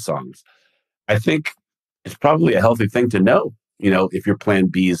play these songs. I think it's probably a healthy thing to know, you know, if your plan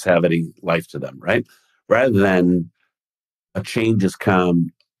Bs have any life to them, right? Rather than a change has come,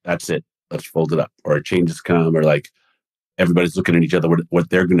 that's it, let's fold it up. Or a change has come, or like everybody's looking at each other, what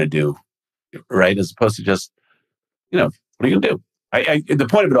they're going to do, right? As opposed to just, you know, what are you going to do? The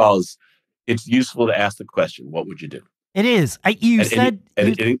point of it all is it's useful to ask the question, what would you do? It is.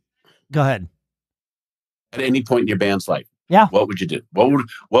 Go ahead. At any point in your band's life, what would you do? What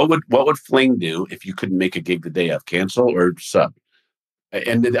would Fling do if you couldn't make a gig the day of? Cancel or sub?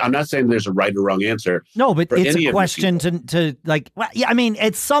 And I'm not saying there's a right or wrong answer. No, but it's a question to like, well, yeah, I mean,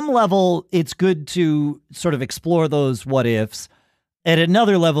 at some level, it's good to sort of explore those what ifs. At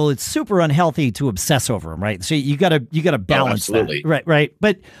another level, it's super unhealthy to obsess over them, right? So you gotta balance that. Right.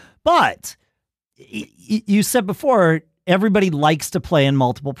 But you said before, everybody likes to play in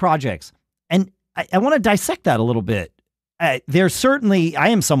multiple projects. And I want to dissect that a little bit. There's certainly, I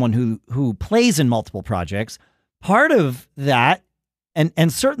am someone who plays in multiple projects. Part of that,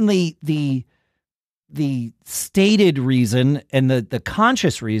 and certainly the stated reason and the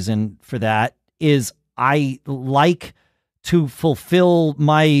conscious reason for that is I like to fulfill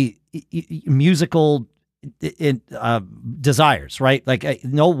my musical desires, right? Like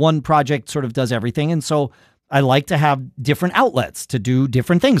no one project sort of does everything. And so I like to have different outlets to do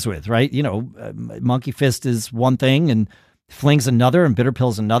different things with, right? You know, Monkey Fist is one thing and Fling's another and Bitter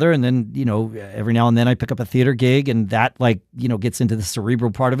Pill's another. And then, you know, every now and then I pick up a theater gig and that like, you know, gets into the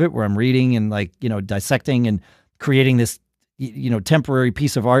cerebral part of it where I'm reading and like, you know, dissecting and creating this, you know, temporary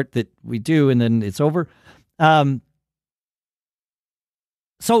piece of art that we do and then it's over.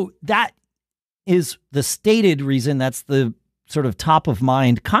 So that is the stated reason. That's the sort of top of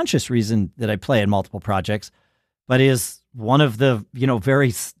mind conscious reason that I play in multiple projects. but is one of the,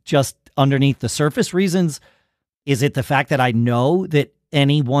 very just underneath the surface reasons, is it the fact that I know that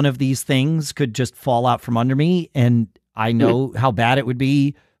any one of these things could just fall out from under me, and I know how bad it would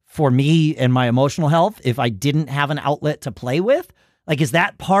be for me and my emotional health if I didn't have an outlet to play with? Like, is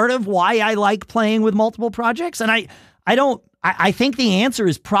that part of why I like playing with multiple projects? And I think the answer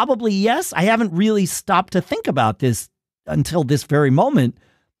is probably yes. I haven't really stopped to think about this until this very moment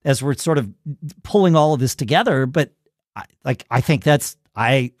as we're sort of pulling all of this together. But I think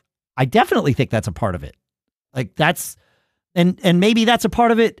I definitely think that's a part of it. Like that's, and maybe that's a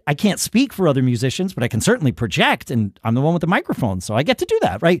part of it. I can't speak for other musicians, but I can certainly project, and I'm the one with the microphone, so I get to do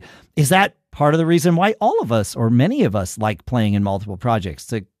that, right? Is that part of the reason why all of us, or many of us, like playing in multiple projects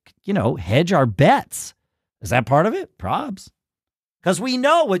to, hedge our bets? Is that part of it? Probs. Because we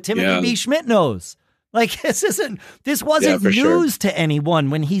know what Timothy B. Schmidt knows. Like, this wasn't news to anyone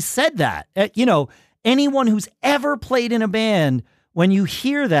when he said that. Anyone who's ever played in a band, when you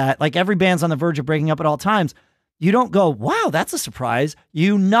hear that, like every band's on the verge of breaking up at all times, you don't go, wow, that's a surprise.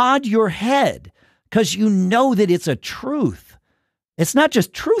 You nod your head because you know that it's a truth. It's not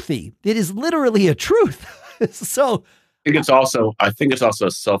just truthy. It is literally a truth. So I think it's also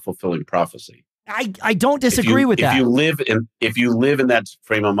a self-fulfilling prophecy. I don't disagree with that. If you live in that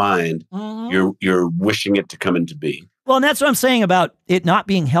frame of mind, you're wishing it to come into being. Well, and that's what I'm saying about it not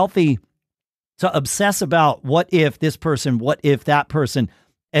being healthy to obsess about what if this person, what if that person.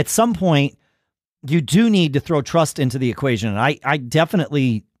 At some point, you do need to throw trust into the equation. And I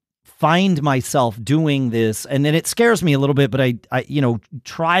definitely find myself doing this, and then it scares me a little bit, but I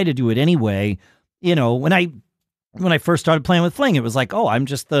try to do it anyway. When I first started playing with Fling, it was like, oh, I'm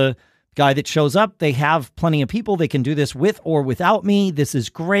just the guy that shows up. They have plenty of people. They can do this with or without me. This is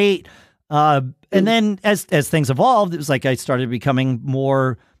great. And then as things evolved, it was like I started becoming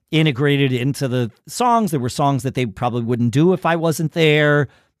more integrated into the songs. There were songs that they probably wouldn't do if I wasn't there.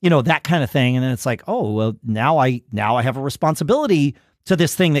 That kind of thing. And then it's like, oh, well, now I have a responsibility to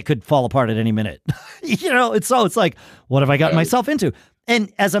this thing that could fall apart at any minute. It's like, what have I gotten myself into?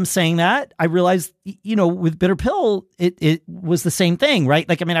 And as I'm saying that, I realized, with Bitter Pill, it was the same thing, right?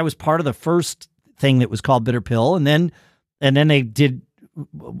 Like, I mean, I was part of the first thing that was called Bitter Pill, and then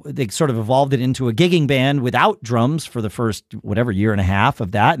they sort of evolved it into a gigging band without drums for the first, year and a half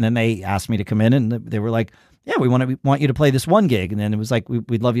of that. And then they asked me to come in, and they were like, yeah, we want you to play this one gig. And then it was like,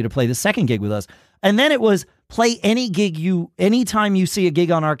 we'd love you to play the second gig with us. And then it was play any gig anytime you see a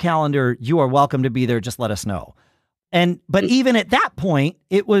gig on our calendar, you are welcome to be there. Just let us know. But even at that point,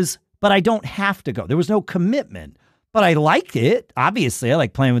 it was, but I don't have to go. There was no commitment, but I liked it. Obviously, I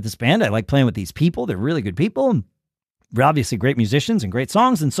like playing with this band. I like playing with these people. They're really good people. And we're obviously great musicians and great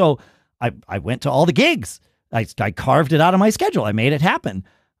songs. And so I went to all the gigs. I carved it out of my schedule. I made it happen.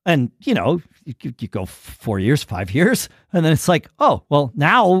 And, you go 4 years, 5 years, and then it's like, oh, well,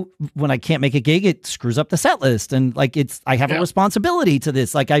 now when I can't make a gig, it screws up the set list. And like, I have a responsibility to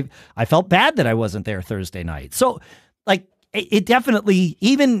this. Like I felt bad that I wasn't there Thursday night. So like, it definitely,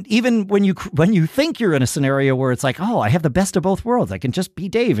 even when you think you're in a scenario where it's like, oh, I have the best of both worlds. I can just be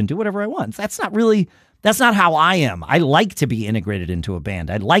Dave and do whatever I want. That's not how I am. I like to be integrated into a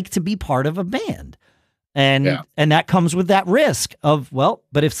band. I like to be part of a band. And that comes with that risk of, well,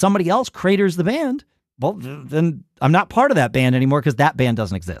 but if somebody else craters the band, well, then I'm not part of that band anymore because that band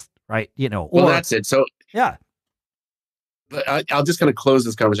doesn't exist, right? Well, that's it. So yeah, I'll just kind of close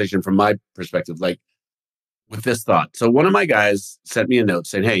this conversation from my perspective, like with this thought. So one of my guys sent me a note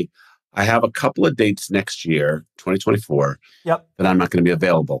saying, hey, I have a couple of dates next year, 2024, that I'm not going to be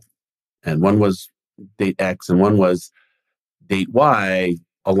available. And one was date X and one was date Y,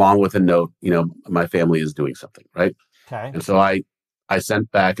 along with a note, my family is doing something, right? Okay. And so I sent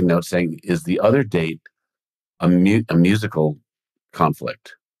back a note saying, is the other date a musical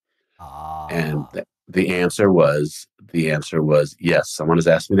conflict? And the answer was yes. Someone has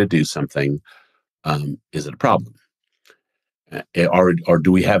asked me to do something. Is it a problem? Or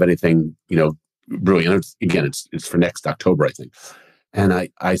do we have anything, brewing? And it's for next October, I think. And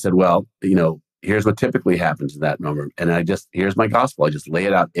I said, well, here's what typically happens in that moment. And here's my gospel. I just lay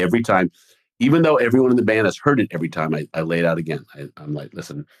it out every time, even though everyone in the band has heard it every time. I lay it out again. I'm like,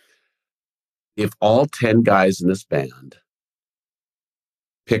 listen, if all 10 guys in this band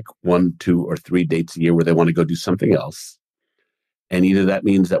pick 1, 2, or 3 dates a year where they want to go do something else, and either that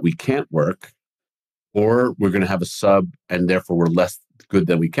means that we can't work or we're going to have a sub and therefore we're less good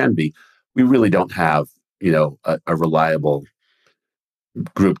than we can be, we really don't have, a reliable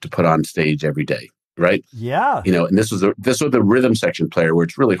group to put on stage every day, right? Yeah. And this was the rhythm section player where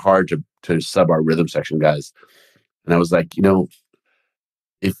it's really hard to sub our rhythm section guys. And I was like,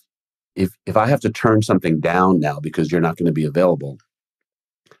 if I have to turn something down now because you're not going to be available,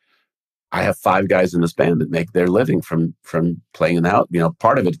 I have 5 guys in this band that make their living from playing in the house.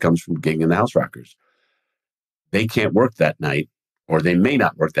 Part of it comes from gigging in the House Rockers. They can't work that night, or they may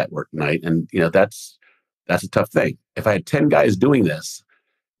not work that night, and that's a tough thing. If I had 10 guys doing this,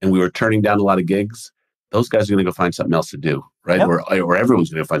 and we were turning down a lot of gigs, those guys are going to go find something else to do, right? Yep. Or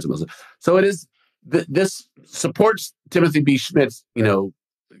everyone's going to find something else. So it is. This supports Timothy B. Schmidt's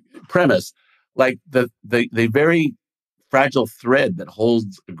premise, like the very fragile thread that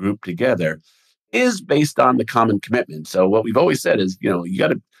holds a group together is based on the common commitment. So what we've always said is, you got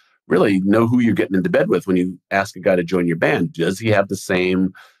to really know who you're getting into bed with when you ask a guy to join your band. Does he have the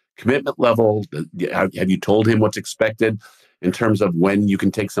same commitment level? Have you told him what's expected in terms of when you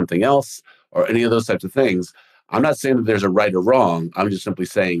can take something else or any of those types of things? I'm not saying that there's a right or wrong. I'm just simply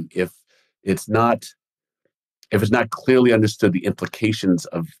saying if it's not clearly understood the implications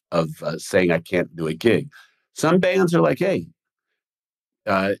of saying I can't do a gig. Some bands are like, hey,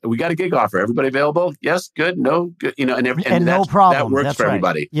 we got a gig offer. Everybody available? Yes, good. No, good. And no problem. That works that's for right.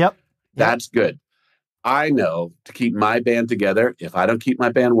 everybody. Yep. That's good. I know to keep my band together. If I don't keep my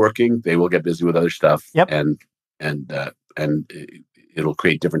band working, they will get busy with other stuff. Yep. And it'll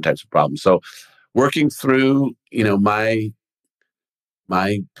create different types of problems. So working through, my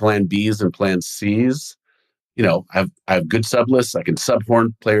plan Bs and plan Cs, I have good sub lists. I can sub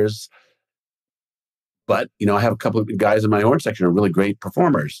horn players. But, I have a couple of guys in my horn section who are really great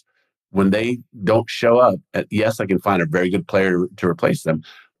performers. When they don't show up, yes, I can find a very good player to replace them.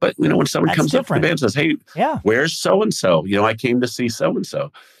 But, when someone comes up to the band and says, hey, where's so-and-so? I came to see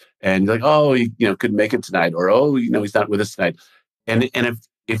so-and-so. And you're like, oh, he couldn't make it tonight. Or, oh, he's not with us tonight. And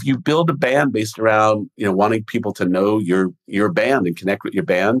if you build a band based around, wanting people to know your band and connect with your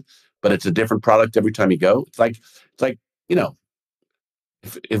band, but it's a different product every time you go, it's like,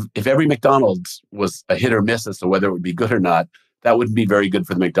 if every McDonald's was a hit or miss as to whether it would be good or not, that wouldn't be very good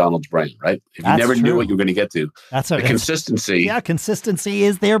for the McDonald's brand, right? If you never knew what you were going to get to, the consistency. Yeah, consistency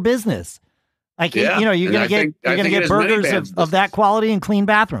is their business. Like, you're going to get burgers of that quality and clean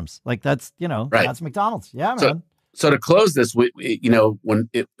bathrooms. Like that's, that's McDonald's. Yeah, man. So to close this, when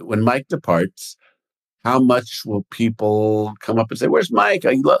Mike departs, how much will people come up and say, where's Mike?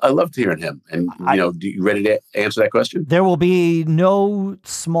 I loved hearing him. And, do you ready to answer that question? There will be no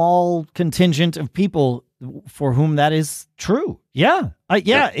small contingent of people for whom that is true. Yeah.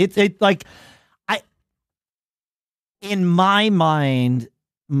 In my mind,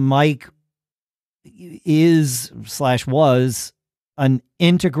 Mike was an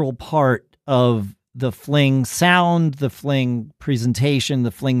integral part of the Fling sound, the Fling presentation,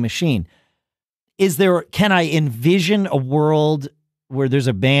 the Fling machine. Can I envision a world where there's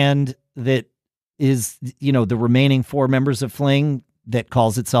a band that is, the remaining 4 members of Fling that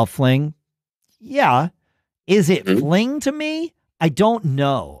calls itself Fling? Yeah. Is it Fling to me? I don't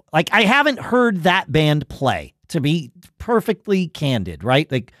know. Like, I haven't heard that band play, to be perfectly candid,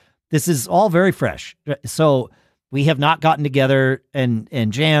 right? Like, this is all very fresh. So we have not gotten together and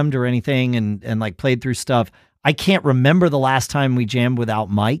jammed or anything and like played through stuff. I can't remember the last time we jammed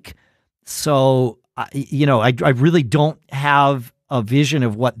without Mike. So, I really don't have a vision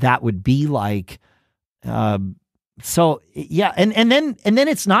of what that would be like. So yeah. And then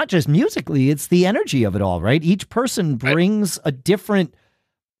it's not just musically, it's the energy of it all, right? Each person brings a different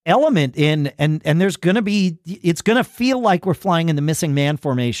element in, and it's going to feel like we're flying in the missing man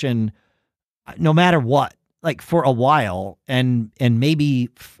formation no matter what, like for a while and maybe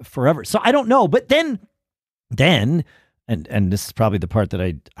forever. So I don't know, but then, and this is probably the part that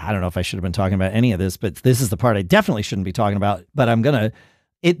I don't know if I should have been talking about any of this, but this is the part I definitely shouldn't be talking about, but I'm going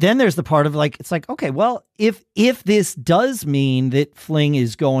to, then there's the part of like, it's like, okay, well, if this does mean that Fling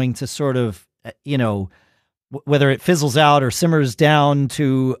is going to sort of, whether it fizzles out or simmers down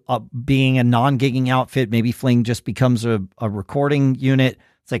to being a non-gigging outfit, maybe Fling just becomes a recording unit.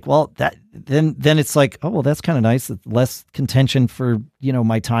 It's like, well, then it's like, oh, well, that's kind of nice. Less contention for,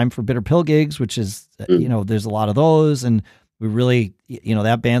 my time for Bitter Pill gigs, which is, there's a lot of those. And we really,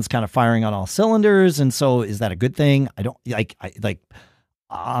 that band's kind of firing on all cylinders. And so is that a good thing? I don't like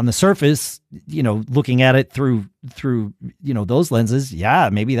on the surface, looking at it through, those lenses. Yeah,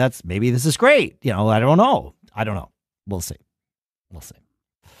 maybe this is great. I don't know. We'll see.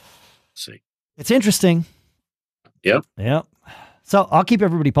 It's interesting. Yep. So I'll keep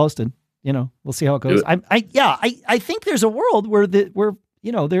everybody posted. We'll see how it goes. I think there's a world where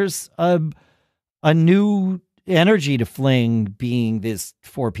there's a new energy to Fling being this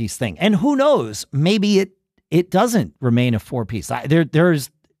 4-piece thing, and who knows, maybe it doesn't remain a 4-piece.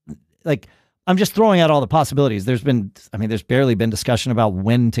 There's like I'm just throwing out all the possibilities. There's barely been discussion about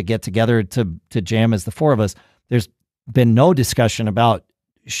when to get together to jam as the four of us. There's been no discussion about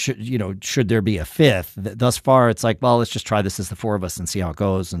should there be a fifth. Thus far, it's like, well, let's just try this as the four of us and see how it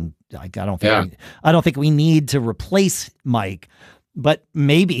goes. And I don't think we need to replace Mike, but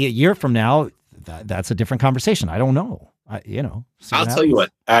maybe a year from now, that's a different conversation. I don't know. I'll tell you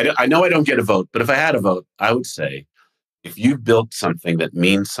what. I know I don't get a vote, but if I had a vote, I would say, if you built something that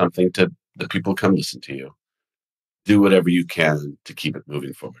means something to the people who come listen to you, do whatever you can to keep it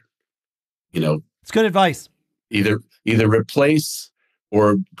moving forward. It's good advice. Either replace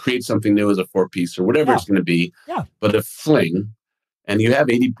or create something new as a four-piece or whatever it's going to be. Yeah. But if Fling, and you have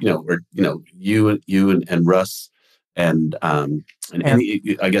 80, you and Russ and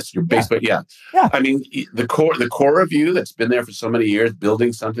any, I guess your bass, but yeah. I mean, the core of you that's been there for so many years,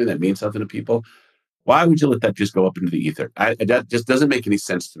 building something that means something to people. Why would you let that just go up into the ether? That just doesn't make any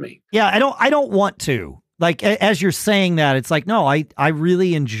sense to me. Yeah, I don't want to. Like, as you're saying that, it's like, no, I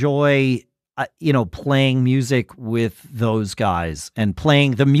really enjoy playing music with those guys and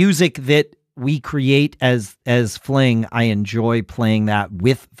playing the music that we create as Fling. I enjoy playing that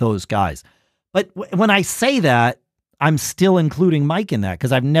with those guys. But when I say that, I'm still including Mike in that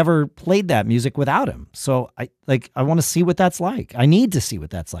because I've never played that music without him. So I want to see what that's like. I need to see what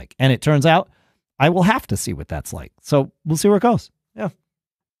that's like. And it turns out I will have to see what that's like. So we'll see where it goes. Yeah.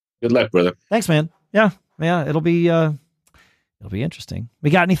 Good luck, brother. Thanks, man. Yeah. It'll be interesting.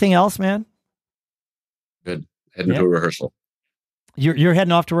 We got anything else, man? Good. Heading to a rehearsal. You're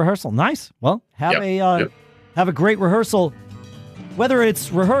heading off to rehearsal. Nice. Well, have a great rehearsal. Whether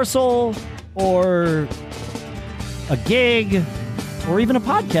it's rehearsal or a gig or even a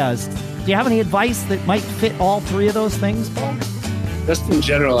podcast. Do you have any advice that might fit all three of those things, Paul? Just in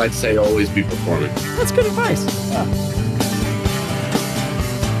general, I'd say always be performing. That's good advice. Yeah.